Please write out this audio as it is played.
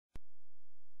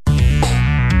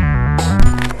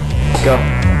Go.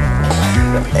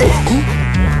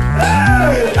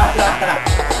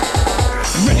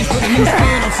 Ready for the new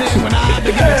spin on sin when I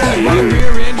begin to turn my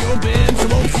rear end your bend. So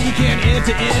OC can't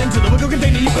enter into the wiggle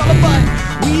container you call a butt.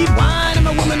 Weed, wine, and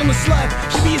my woman, I'm a slut.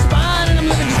 She be a spine and I'm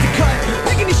living just a cut.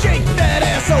 Making you shake that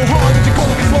ass so hard that your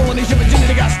cola gets swollen and your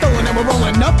virginity got stolen. And we're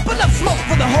rolling up enough smoke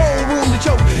for the whole room to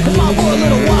choke. Come on for a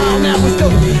little while, now we're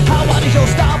stoked. How wide is your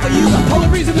style for you? The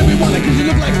only reason that we want it cause you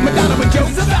look like Madonna with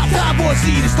jokes. It's about time for a C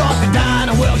to start the dine.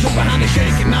 And well, you're behind the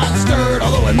shake and not stirred.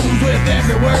 Although it moves with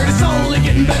every word, it's only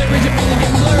getting better as your feeling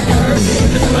getting blurred. You heard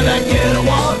some of that ghetto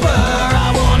whopper.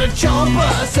 I want a chomper.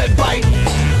 Said bite,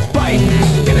 bite.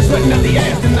 Get it sweating up the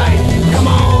ass tonight. Come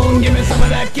on, give me some of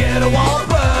that ghetto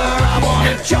whopper. I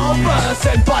want a chomper.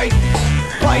 Said bite,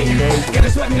 bite. Get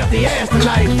it sweating up the ass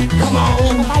tonight. Come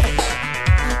on.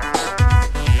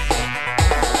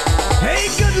 Hey,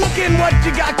 good looking, what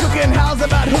you got cooking? How's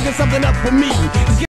about hooking something up for me?